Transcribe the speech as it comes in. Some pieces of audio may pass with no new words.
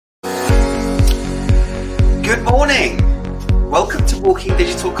Good morning. Welcome to Walking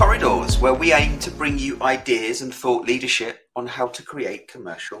Digital Corridors, where we aim to bring you ideas and thought leadership on how to create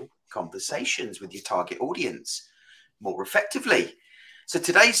commercial conversations with your target audience more effectively. So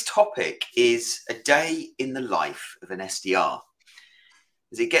today's topic is a day in the life of an SDR.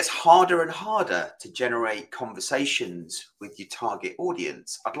 As it gets harder and harder to generate conversations with your target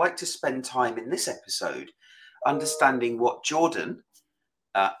audience, I'd like to spend time in this episode understanding what Jordan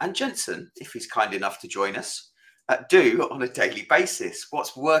and Jensen, if he's kind enough to join us, do on a daily basis.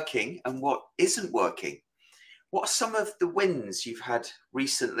 What's working and what isn't working? What are some of the wins you've had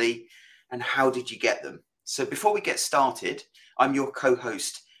recently and how did you get them? So before we get started, I'm your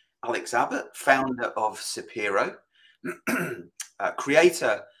co-host, Alex Abbott, founder of Sapiro,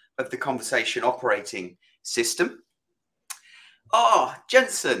 creator of the Conversation Operating System. Oh,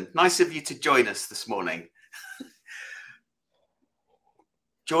 Jensen, nice of you to join us this morning.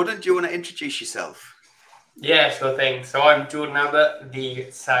 Jordan, do you want to introduce yourself? Yeah, sure thing. So I'm Jordan Abbott,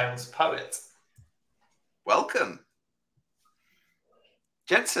 the sales poet. Welcome.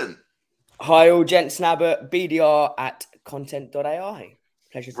 Jensen. Hi all, Jensen Abbott, BDR at content.ai.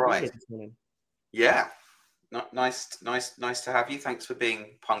 Pleasure to be here this morning. Yeah, nice to have you. Thanks for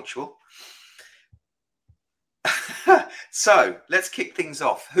being punctual. So let's kick things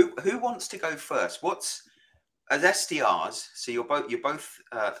off. Who wants to go first? As SDRs, so you're both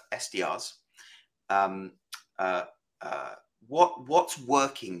SDRs. What's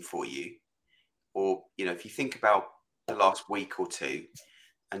working for you, or if you think about the last week or two,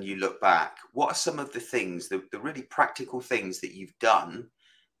 and you look back, what are some of the things, the really practical things that you've done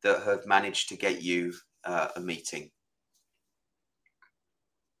that have managed to get you a meeting?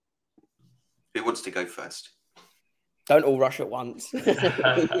 Who wants to go first? Don't all rush at once. Go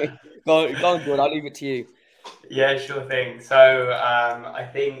on, Jordan. I'll leave it to you. Yeah, sure thing. So I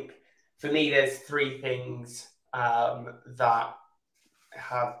think for me, there's three things that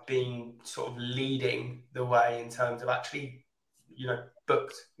have been sort of leading the way in terms of actually,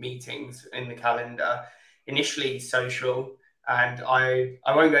 booked meetings in the calendar. Initially social, and I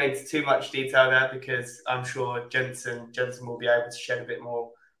won't go into too much detail there because I'm sure Jensen will be able to shed a bit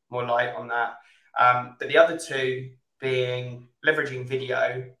more light on that. But the other two being leveraging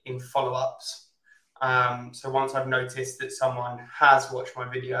video in follow-ups. So once I've noticed that someone has watched my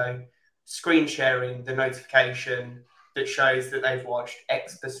video, screen sharing the notification that shows that they've watched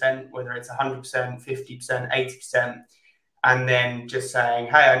X%, whether it's 100%, 50%, 80%, and then just saying,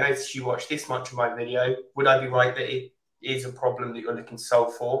 hey, I noticed you watched this much of my video. Would I be right that it is a problem that you're looking to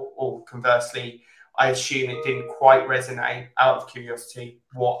solve for? Or conversely, I assume it didn't quite resonate. Out of curiosity,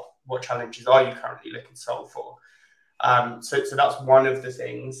 what challenges are you currently looking to solve for? So that's one of the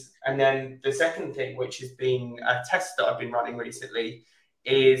things. And then the second thing, which has been a test that I've been running recently,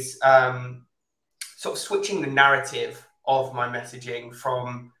 is sort of switching the narrative of my messaging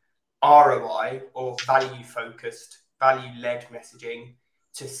from ROI or value-focused, value-led messaging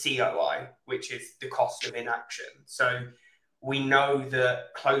to COI, which is the cost of inaction. So we know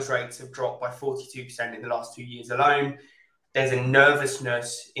that close rates have dropped by 42% in the last 2 years alone. There's a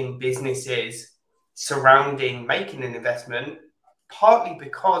nervousness in businesses surrounding making an investment, partly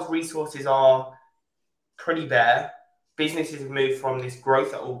because resources are pretty bare. Businesses have moved from this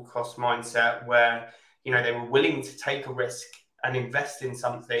growth at all cost mindset where, they were willing to take a risk and invest in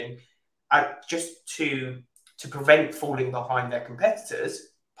something just to prevent falling behind their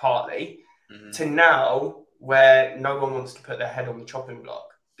competitors, partly, to now where no one wants to put their head on the chopping block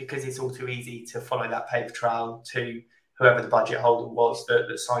because it's all too easy to follow that paper trail to whoever the budget holder was that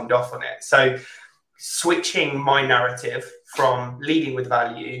signed off on it. So switching my narrative from leading with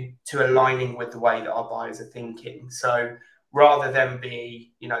value to aligning with the way that our buyers are thinking. So rather than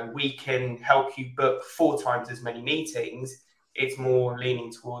be, we can help you book 4 times as many meetings, it's more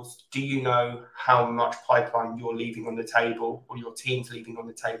leaning towards, do you know how much pipeline you're leaving on the table or your team's leaving on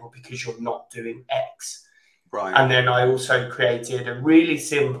the table because you're not doing X? Right. And then I also created a really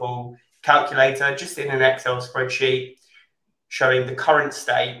simple calculator just in an Excel spreadsheet showing the current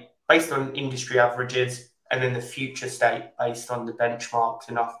state based on industry averages and then the future state based on the benchmarks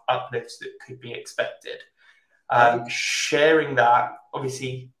and uplifts that could be expected. Sharing that,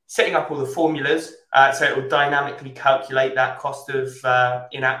 obviously setting up all the formulas so it will dynamically calculate that cost of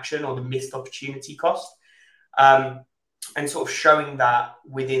inaction or the missed opportunity cost, and sort of showing that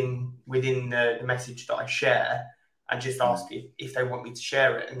within the message that I share, and just ask if they want me to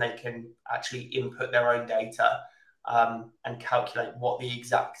share it, and they can actually input their own data and calculate what the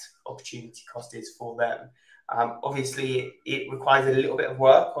exact opportunity cost is for them. Obviously, it requires a little bit of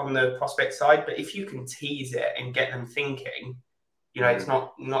work on the prospect side, but if you can tease it and get them thinking, You know, it's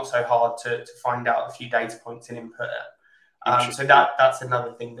not so hard to find out a few data points and input it. So that's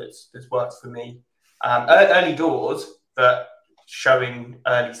another thing that's worked for me. Early doors, but showing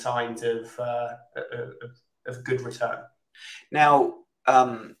early signs of good return. Now,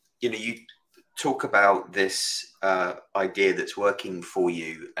 you talk about this idea that's working for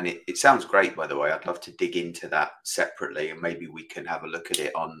you, and it sounds great, by the way. I'd love to dig into that separately, and maybe we can have a look at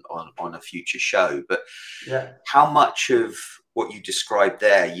it on a future show. But how much of what you described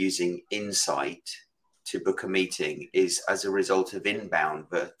there, using insight to book a meeting, is as a result of inbound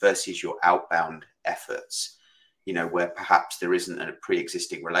versus your outbound efforts? You know, where perhaps there isn't a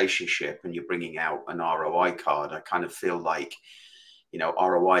pre-existing relationship and you're bringing out an ROI card. I kind of feel like,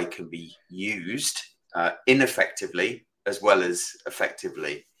 ROI can be used ineffectively as well as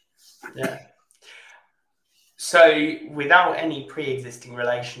effectively. Yeah. So without any pre-existing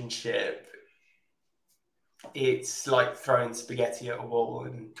relationship, it's like throwing spaghetti at a wall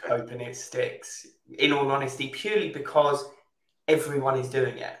and hoping it sticks, in all honesty, purely because everyone is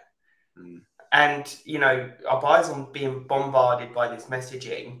doing it. And, our buyers are being bombarded by this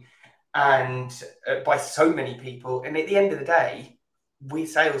messaging and by so many people. And at the end of the day, we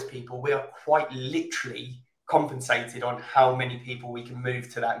salespeople, we are quite literally compensated on how many people we can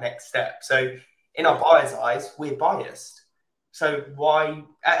move to that next step. So in our buyers' eyes, we're biased. So why,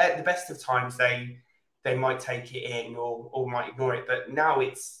 at the best of times, they might take it in or might ignore it. But now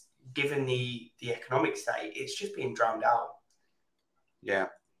it's, given the economic state, it's just being drowned out. Yeah.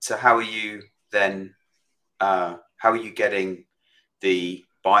 So how are you then, how are you getting the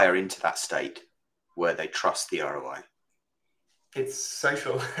buyer into that state where they trust the ROI? It's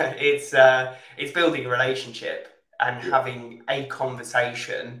social. It's building a relationship and having a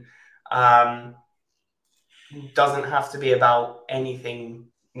conversation. Doesn't have to be about anything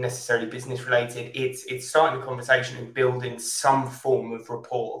necessarily business related. It's starting a conversation and building some form of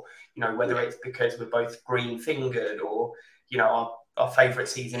rapport. Whether it's because we're both green fingered or our favorite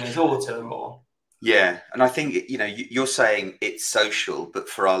season is autumn or. Yeah. And I think, you're saying it's social, but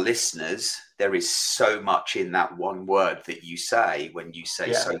for our listeners, there is so much in that one word that you say when you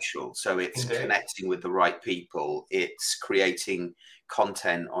say social. So it's connecting with the right people. It's creating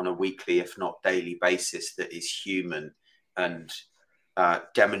content on a weekly, if not daily basis that is human and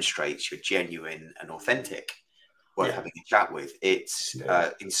demonstrates you're genuine and authentic, worth having a chat with. It's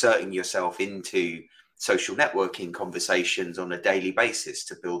inserting yourself into social networking conversations on a daily basis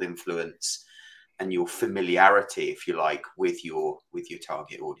to build influence and your familiarity, if you like, with your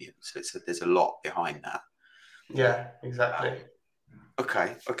target audience. So there's a lot behind that. Yeah, exactly.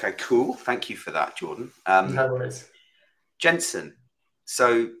 Okay, cool. Thank you for that, Jordan. No worries. Jensen,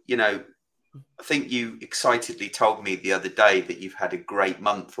 so, I think you excitedly told me the other day that you've had a great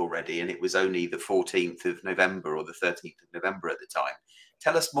month already, and it was only the 14th of November or the 13th of November at the time.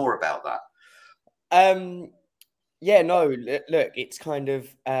 Tell us more about that. Look, it's kind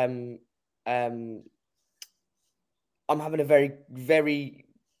of, I'm having a very, very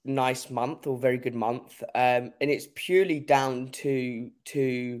nice month or very good month. And it's purely down to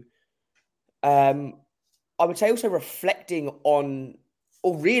I would say also reflecting on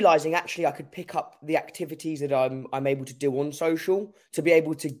or realizing actually I could pick up the activities that I'm able to do on social to be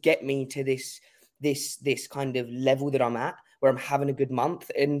able to get me to this kind of level that I'm at, where I'm having a good month.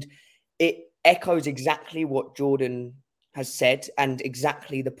 And it echoes exactly what Jordan has said and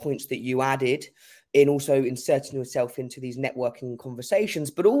exactly the points that you added in also inserting yourself into these networking conversations.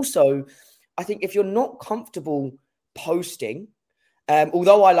 But also, I think if you're not comfortable posting,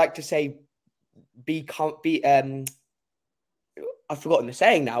 although I like to say I've forgotten the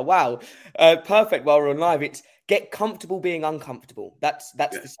saying now. Wow. Perfect. While we're on live, it's get comfortable being uncomfortable. That's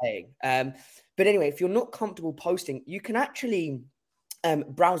the saying. But anyway, if you're not comfortable posting, you can actually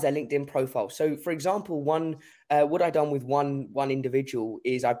browse their LinkedIn profile. So for example, what I done with one individual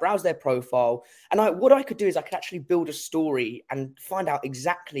is I browsed their profile, and what I could do is I could actually build a story and find out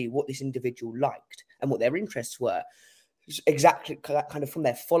exactly what this individual liked and what their interests were. Exactly kind of from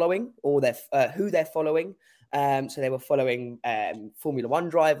their following or their who they're following. So they were following Formula One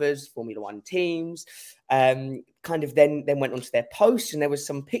drivers, Formula One teams, kind of then went onto their posts, and there was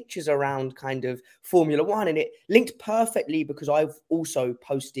some pictures around kind of Formula One, and it linked perfectly because I've also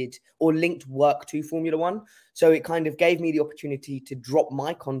posted or linked work to Formula One. So it kind of gave me the opportunity to drop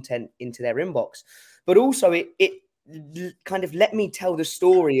my content into their inbox, but also it kind of let me tell the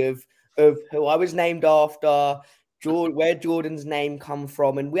story of who I was named after, where Jordan's name come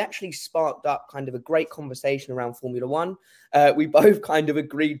from, and we actually sparked up kind of a great conversation around Formula One. We both kind of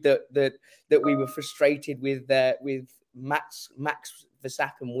agreed that we were frustrated with Max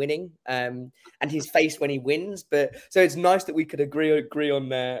Verstappen winning and his face when he wins. But so it's nice that we could agree on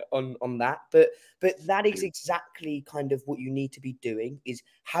that. But that is exactly kind of what you need to be doing, is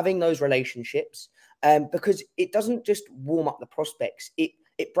having those relationships, because it doesn't just warm up the prospects.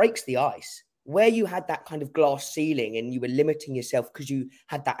 It breaks the ice. Where you had that kind of glass ceiling and you were limiting yourself because you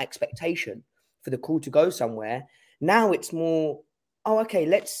had that expectation for the call to go somewhere. Now it's more, oh, okay,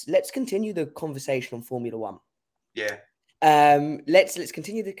 let's continue the conversation on Formula One. Yeah. Let's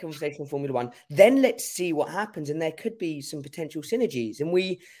continue the conversation on Formula One. Then let's see what happens, and there could be some potential synergies. And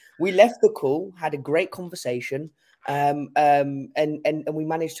we left the call, had a great conversation, and we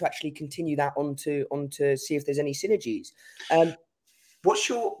managed to actually continue that on to see if there's any synergies. What's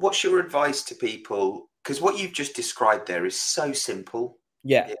your advice to people? Because what you've just described there is so simple.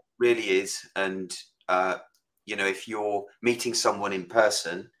 Yeah, it really is. And if you're meeting someone in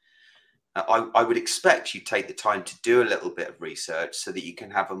person, I would expect you take the time to do a little bit of research so that you can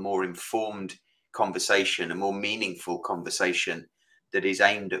have a more informed conversation, a more meaningful conversation that is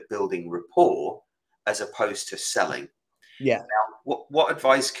aimed at building rapport as opposed to selling. Yeah. Now, what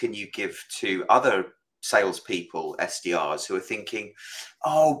advice can you give to other salespeople, SDRs, who are thinking,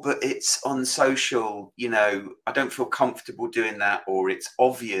 oh, but it's on social, I don't feel comfortable doing that, or it's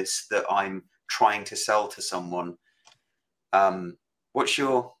obvious that I'm trying to sell to someone? What's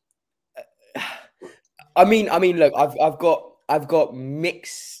your... I mean, look, I've got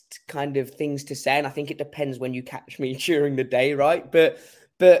mixed kind of things to say, and I think it depends when you catch me during the day, right?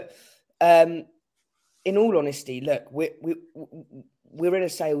 But in all honesty, look, we're in a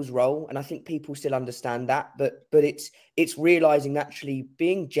sales role, and I think people still understand that. But it's realizing actually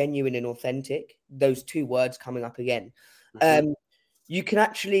being genuine and authentic. Those two words coming up again. Mm-hmm. You can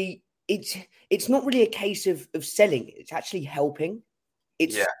actually. It's not really a case of selling. It's actually helping.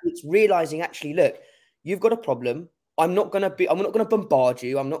 It's realizing actually, look, you've got a problem. I'm not going to bombard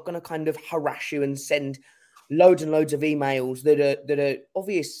you. I'm not going to kind of harass you and send loads and loads of emails that are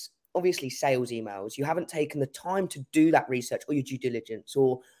obviously sales emails. You haven't taken the time to do that research or your due diligence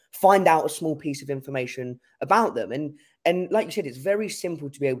or find out a small piece of information about them. And like you said, it's very simple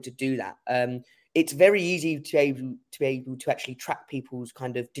to be able to do that. It's very easy to be able to actually track people's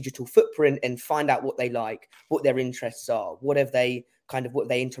kind of digital footprint and find out what they like, what their interests are, what they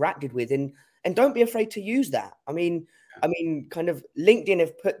interacted with, and don't be afraid to use that. I mean, kind of LinkedIn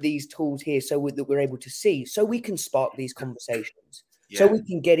have put these tools here that we're able to see, so we can spark these conversations, so we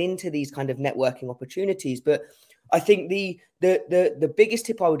can get into these kind of networking opportunities. But I think the biggest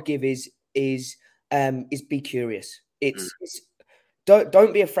tip I would give is be curious. It's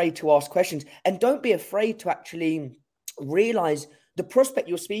don't be afraid to ask questions, and don't be afraid to actually realize the prospect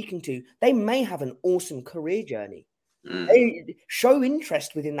you're speaking to, they may have an awesome career journey. They show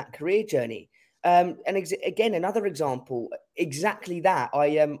interest within that career journey. Again, another example, exactly that.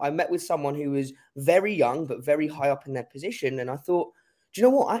 I met with someone who was very young but very high up in their position, and I thought, do you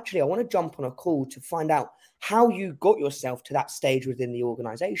know what? Actually, I want to jump on a call to find out how you got yourself to that stage within the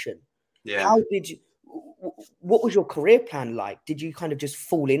organization. Yeah. How did you? What was your career plan like? Did you kind of just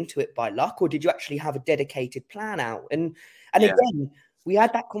fall into it by luck, or did you actually have a dedicated plan out? And again, we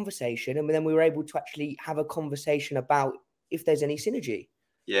had that conversation, and then we were able to actually have a conversation about if there's any synergy.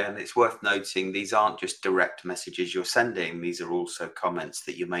 Yeah, and it's worth noting, these aren't just direct messages you're sending. These are also comments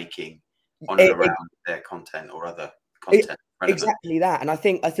that you're making on and around their content or other content. Exactly that. And I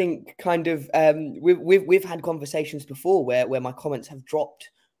think kind of we've had conversations before where my comments have dropped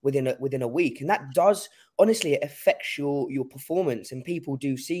within a week, and that does honestly, it affects your performance, and people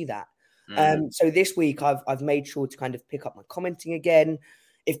do see that. So this week I've made sure to kind of pick up my commenting again.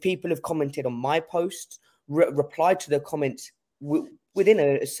 If people have commented on my posts, reply to the comments within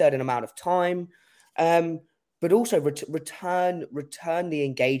a certain amount of time, but also return the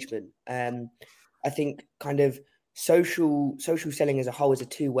engagement. I think kind of social selling as a whole is a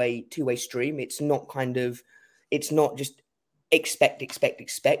two-way stream. It's not just expect.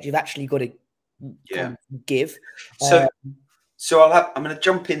 You've actually got to give. So I'm going to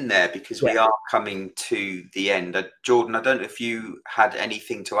jump in there because we are coming to the end. Jordan, I don't know if you had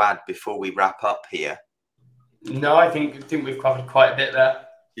anything to add before we wrap up here. No, I think we've covered quite a bit there.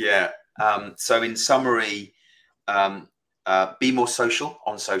 Yeah. So in summary, be more social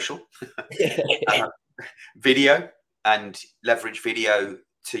on social. Video, and leverage video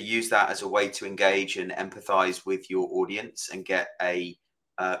to use that as a way to engage and empathize with your audience and get a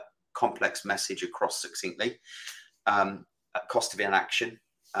complex message across succinctly. Cost of inaction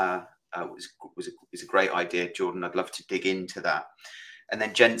is a great idea, Jordan. I'd love to dig into that. And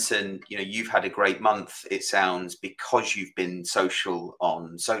then Jensen, you've had a great month, it sounds, because you've been social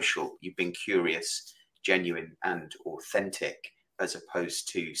on social. You've been curious, genuine, and authentic as opposed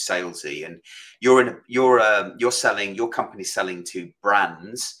to salesy. And you're selling, your company's selling to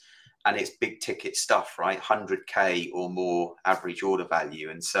brands, and it's big ticket stuff, right? 100K or more average order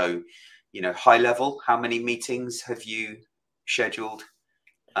value. And so, you know, high level, how many meetings have you scheduled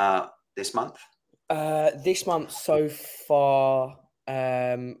this month? This month so far,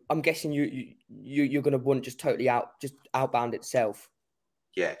 I'm guessing you're going to want just totally outbound itself.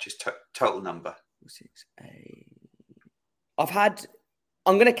 Yeah, just total number. 6, 8.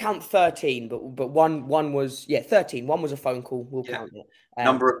 I'm going to count 13, but one was 13. One was a phone call. We'll count it.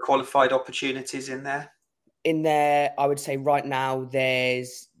 Number of qualified opportunities in there. In there, I would say right now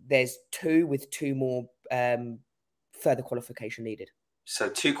there's 2 with 2 more further qualification needed. So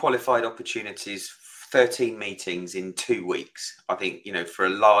 2 qualified opportunities, 13 meetings in 2 weeks. I think, you know, for a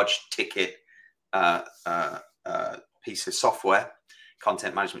large ticket piece of software,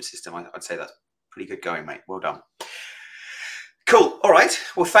 content management system, I'd say that's pretty good going, mate. Well done. Cool. All right.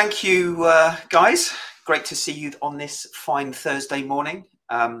 Well, thank you, guys. Great to see you on this fine Thursday morning.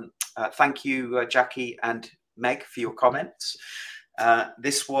 Thank you, Jackie and Meg, for your comments.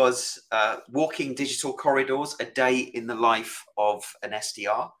 This was Walking Digital Corridors, a day in the life of an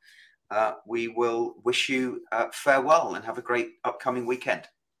SDR. We will wish you farewell and have a great upcoming weekend.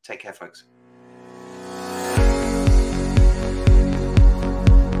 Take care, folks.